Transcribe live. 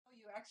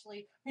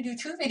Actually, we do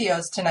two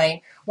videos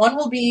tonight. One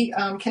will be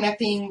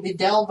connecting the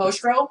Dell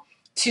Vostro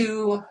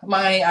to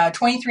my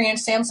 23-inch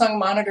Samsung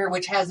monitor,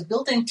 which has a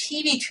built-in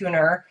TV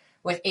tuner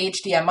with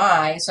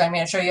HDMI. So I'm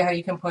going to show you how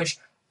you can push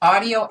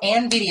audio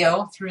and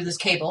video through this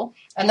cable.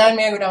 And then I'm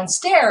going to go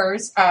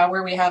downstairs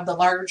where we have the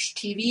large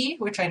TV,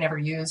 which I never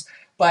use,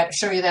 but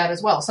show you that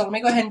as well. So let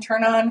me go ahead and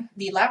turn on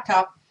the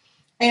laptop.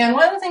 And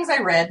one of the things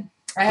I read,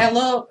 I had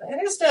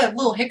just a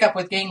little hiccup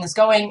with getting this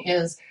going,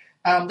 is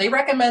they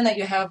recommend that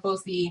you have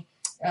both the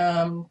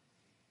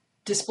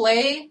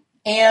display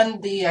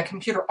and the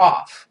computer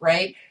off,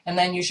 right? And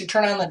then you should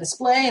turn on the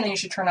display and then you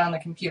should turn on the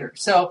computer.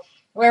 So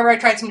wherever I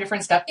tried some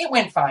different stuff, it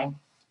went fine.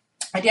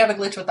 I did have a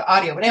glitch with the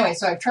audio. But anyway,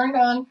 so I've turned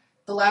on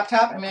the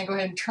laptop. I'm going to go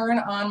ahead and turn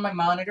on my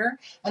monitor.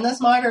 And this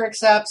monitor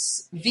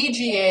accepts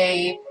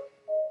VGA.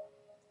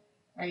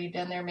 Are you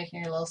done there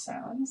making your little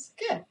sounds?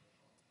 Good.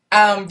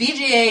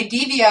 VGA,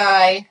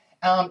 DVI,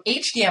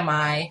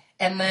 HDMI,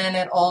 and then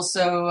it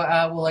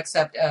also will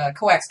accept a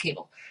coax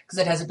cable because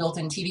it has a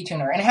built-in TV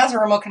tuner. And it has a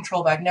remote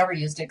control, but I've never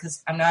used it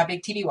because I'm not a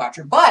big TV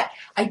watcher. But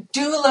I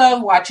do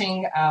love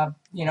watching,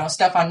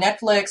 stuff on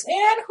Netflix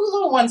and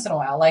Hulu once in a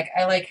while.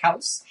 I like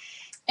House.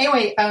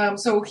 Anyway,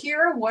 so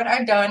here what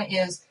I've done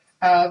is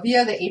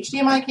via the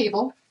HDMI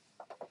cable,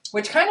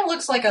 which kind of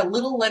looks like a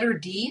little letter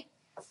D.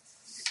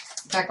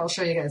 In fact, I'll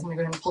show you guys. Let me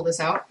go ahead and pull this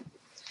out.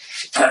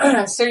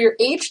 So your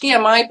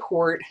HDMI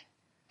port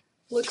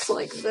looks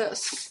like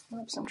this.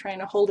 Oops, I'm trying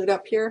to hold it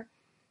up here.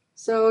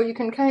 So you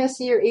can kind of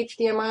see your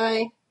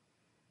HDMI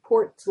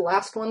port. It's the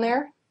last one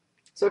there.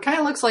 So it kind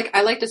of looks like,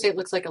 I like to say it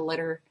looks like a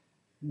letter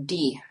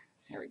D.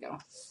 There we go.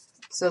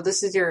 So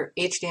this is your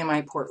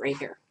HDMI port right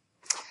here.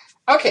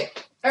 Okay.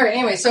 All right.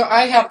 Anyway, so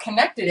I have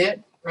connected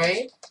it,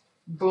 right?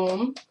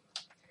 Boom.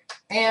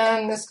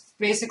 And this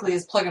basically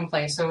is plug and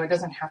play, so it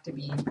doesn't have to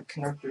be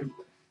connected.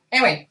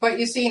 Anyway, but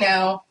you see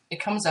now it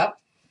comes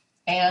up,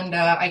 and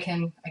I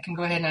can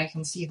go ahead and I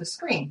can see the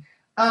screen.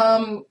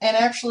 And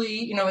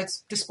actually,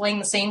 it's displaying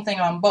the same thing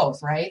on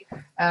both, right?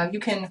 You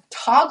can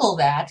toggle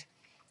that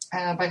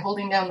by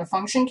holding down the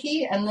function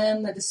key, and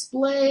then the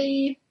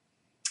display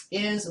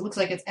it looks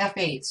like it's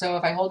F8. So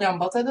if I hold down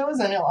both of those,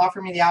 then it'll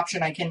offer me the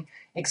option. I can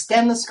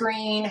extend the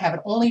screen, have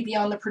it only be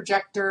on the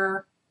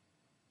projector,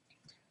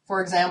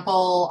 for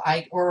example,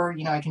 I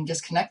can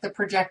disconnect the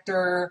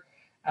projector.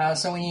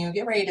 So when you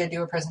get ready to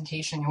do a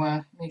presentation, you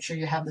want to make sure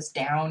you have this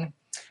down.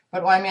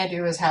 But what I'm going to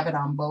do is have it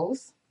on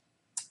both.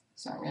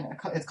 So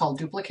it's called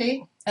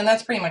duplicate, and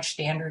that's pretty much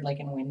standard, like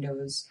in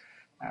Windows.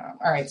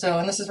 All right, so,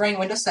 and this is running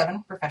Windows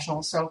 7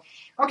 Professional. So,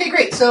 okay,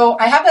 great. So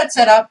I have that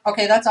set up.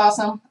 Okay, that's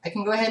awesome. I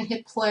can go ahead and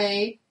hit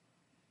play.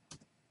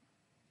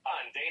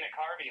 On Dana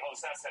Carvey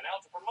hosts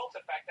SNL to promote the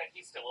fact that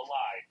he's still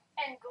alive.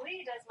 And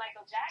Glee does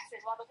Michael Jackson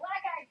while the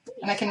Black Eyed Peas.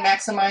 And I can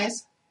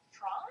maximize.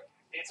 Tron?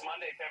 It's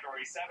Monday,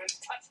 February 7th.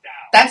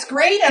 Touchdown. That's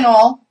great and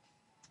all.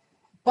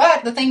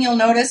 But the thing you'll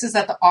notice is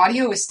that the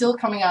audio is still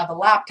coming out of the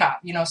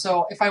laptop.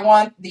 So if I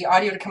want the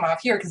audio to come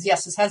off here, because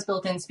yes, this has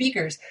built-in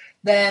speakers,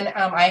 then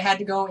I had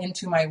to go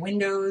into my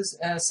Windows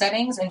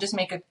settings and just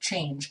make a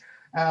change.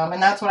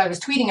 And that's what I was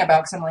tweeting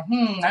about, because I'm like,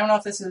 I don't know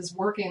if this is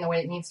working the way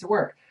it needs to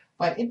work.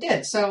 But it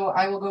did. So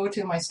I will go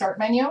to my Start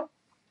menu,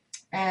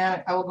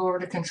 and I will go over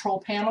to Control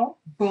Panel.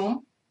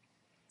 Boom.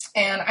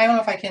 And I don't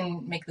know if I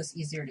can make this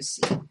easier to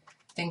see.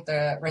 I think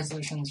the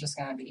resolution is just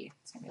going to be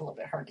a little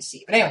bit hard to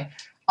see. But anyway,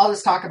 I'll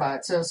just talk about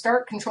it. So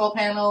Start, Control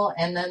Panel,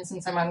 and then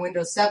since I'm on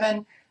Windows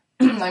 7,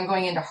 I'm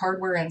going into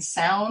Hardware and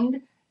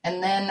Sound.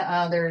 And then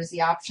there's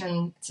the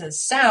option that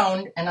says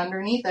Sound, and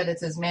underneath that it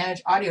says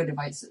Manage Audio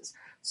Devices.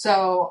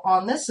 So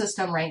on this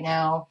system right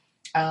now,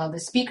 the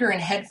speaker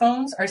and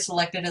headphones are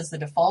selected as the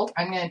default.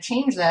 I'm going to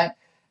change that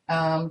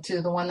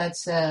to the one that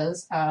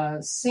says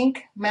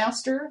Sync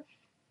Master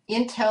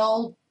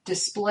Intel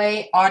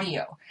Display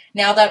Audio.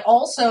 Now that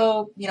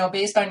also,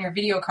 based on your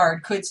video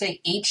card, could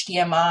say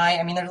HDMI.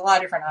 I mean, there's a lot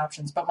of different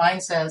options, but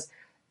mine says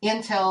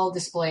Intel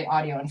Display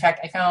Audio. In fact,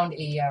 I found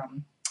a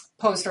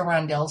post over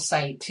on Dell's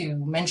site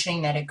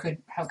mentioning that it could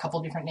have a couple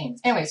different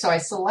names. Anyway, so I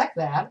select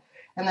that,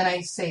 and then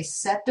I say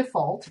Set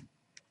Default.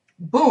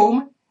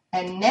 Boom.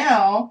 And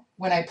now,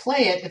 when I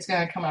play it, it's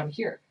going to come out of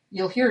here.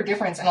 You'll hear a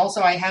difference, and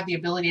also I have the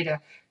ability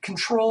to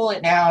control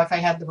it now if I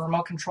have the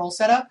remote control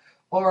set up,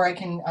 or I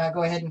can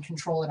go ahead and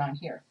control it on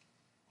here.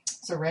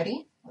 So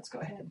ready? Let's go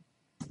ahead.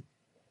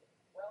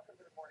 Welcome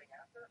to the morning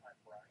after. I'm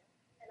Brian.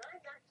 And I'm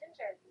not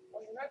Ginger.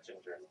 Well, you're not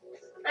Ginger.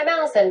 I'm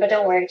Allison, but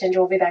don't worry, Ginger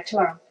will be back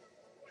tomorrow.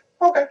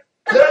 Okay.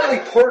 Natalie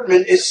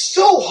Portman is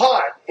so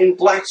hot in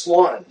Black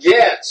Swan.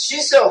 Yeah,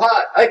 she's so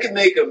hot, I could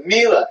make a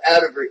Mila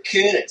out of her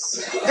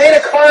cunis. Dana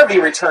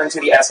Carvey returned to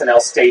the SNL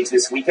stage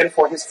this weekend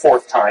for his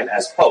fourth time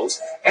as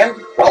host, and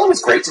while it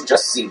was great to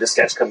just see the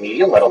sketch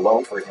comedian, let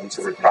alone for him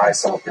to reprise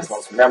some of his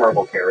most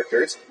memorable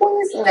characters,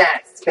 wasn't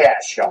that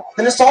special?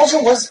 The nostalgia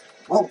was,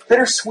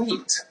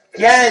 bittersweet.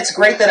 Yeah, it's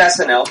great that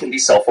SNL can be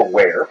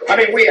self-aware. I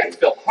mean, we had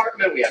Phil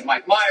Hartman, we had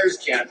Mike Myers,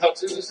 Jan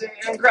Hooks. It was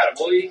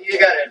incredible. You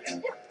gotta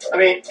admit. I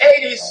mean,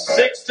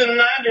 86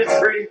 to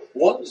 93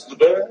 was the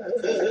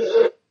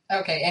best.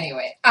 Okay,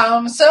 anyway.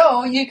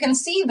 So you can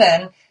see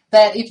then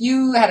that if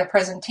you had a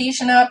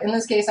presentation up, in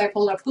this case I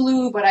pulled up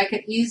Hulu, but I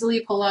could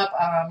easily pull up,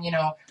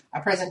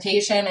 a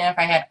presentation, and if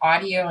I had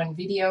audio and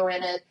video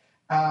in it,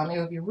 it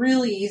would be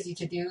really easy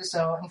to do.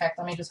 So in fact,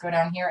 let me just go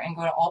down here and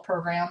go to all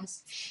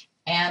programs.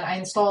 And I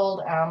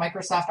installed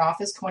Microsoft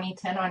Office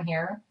 2010 on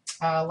here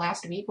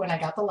last week when I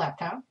got the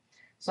laptop.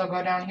 So I'll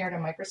go down here to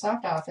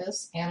Microsoft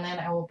Office, and then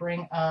I will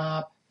bring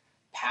up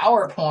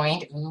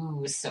PowerPoint.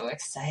 Ooh, so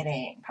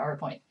exciting,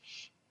 PowerPoint.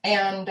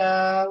 And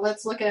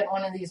let's look at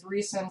one of these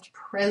recent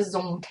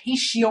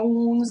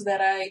presentations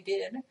that I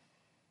did.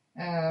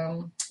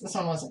 This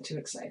one wasn't too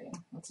exciting.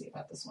 Let's see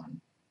about this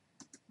one.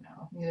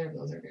 No, neither of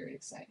those are very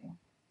exciting.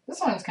 This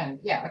one's kind of,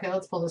 yeah, okay,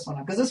 let's pull this one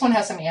up, because this one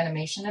has some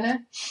animation in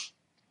it.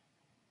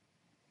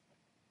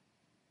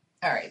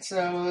 All right,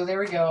 so there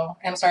we go.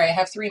 I'm sorry, I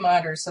have 3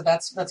 monitors, so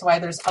that's why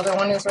there's other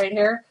one is right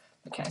here.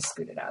 I kind of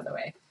scoot it out of the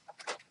way.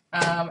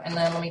 And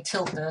then let me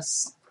tilt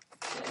this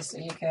so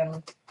you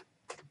can,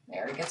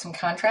 there, get some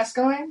contrast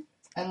going.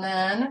 And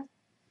then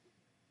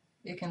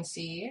you can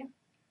see.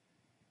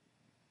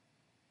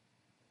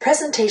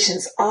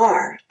 Presentations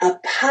are a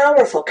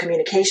powerful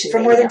communication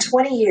medium. For more than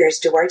 20 years,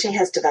 Duarte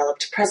has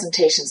developed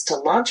presentations to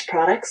launch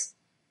products,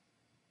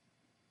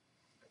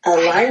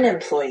 align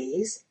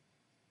employees,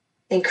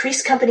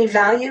 increase company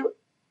value,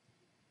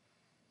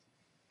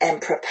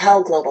 and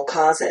propel global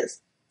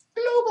causes.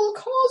 Global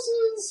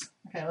causes.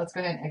 Okay, let's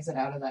go ahead and exit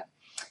out of that.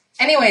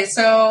 Anyway,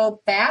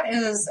 so that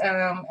is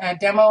a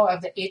demo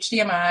of the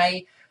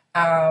HDMI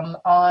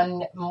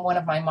on one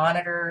of my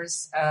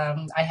monitors.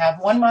 I have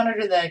one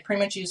monitor that I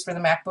pretty much use for the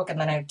MacBook, and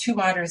then I have 2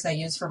 monitors I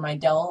use for my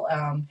Dell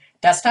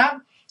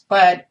desktop.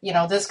 But, you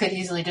know, this could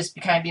easily just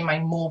kind of be my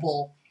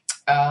mobile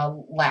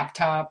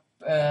laptop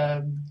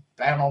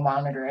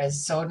monitor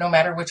is. So no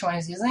matter which one I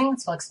was using,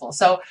 it's flexible.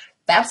 So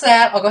that's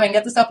that. I'll go ahead and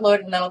get this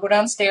uploaded, and then I'll go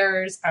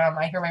downstairs.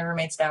 I hear my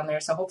roommates down there,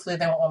 so hopefully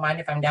they won't mind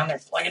if I'm down there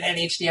plugging in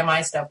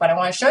HDMI stuff. But I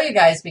want to show you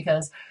guys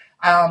because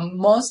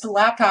most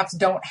laptops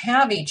don't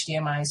have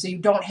HDMI, so you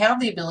don't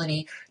have the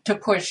ability to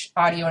push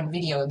audio and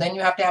video. Then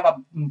you have to have a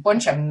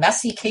bunch of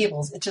messy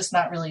cables. It's just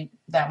not really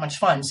that much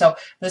fun. So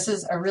this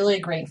is a really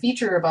great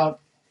feature about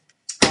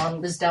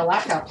this Dell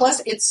laptop.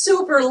 Plus, it's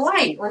super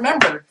light.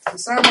 Remember, you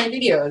saw my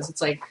videos.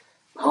 It's like,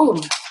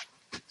 boom,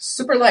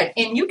 super light.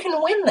 And you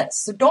can win this.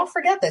 So don't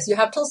forget this. You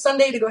have till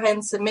Sunday to go ahead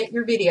and submit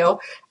your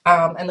video,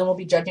 and then we'll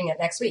be judging it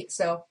next week.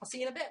 So I'll see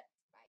you in a bit.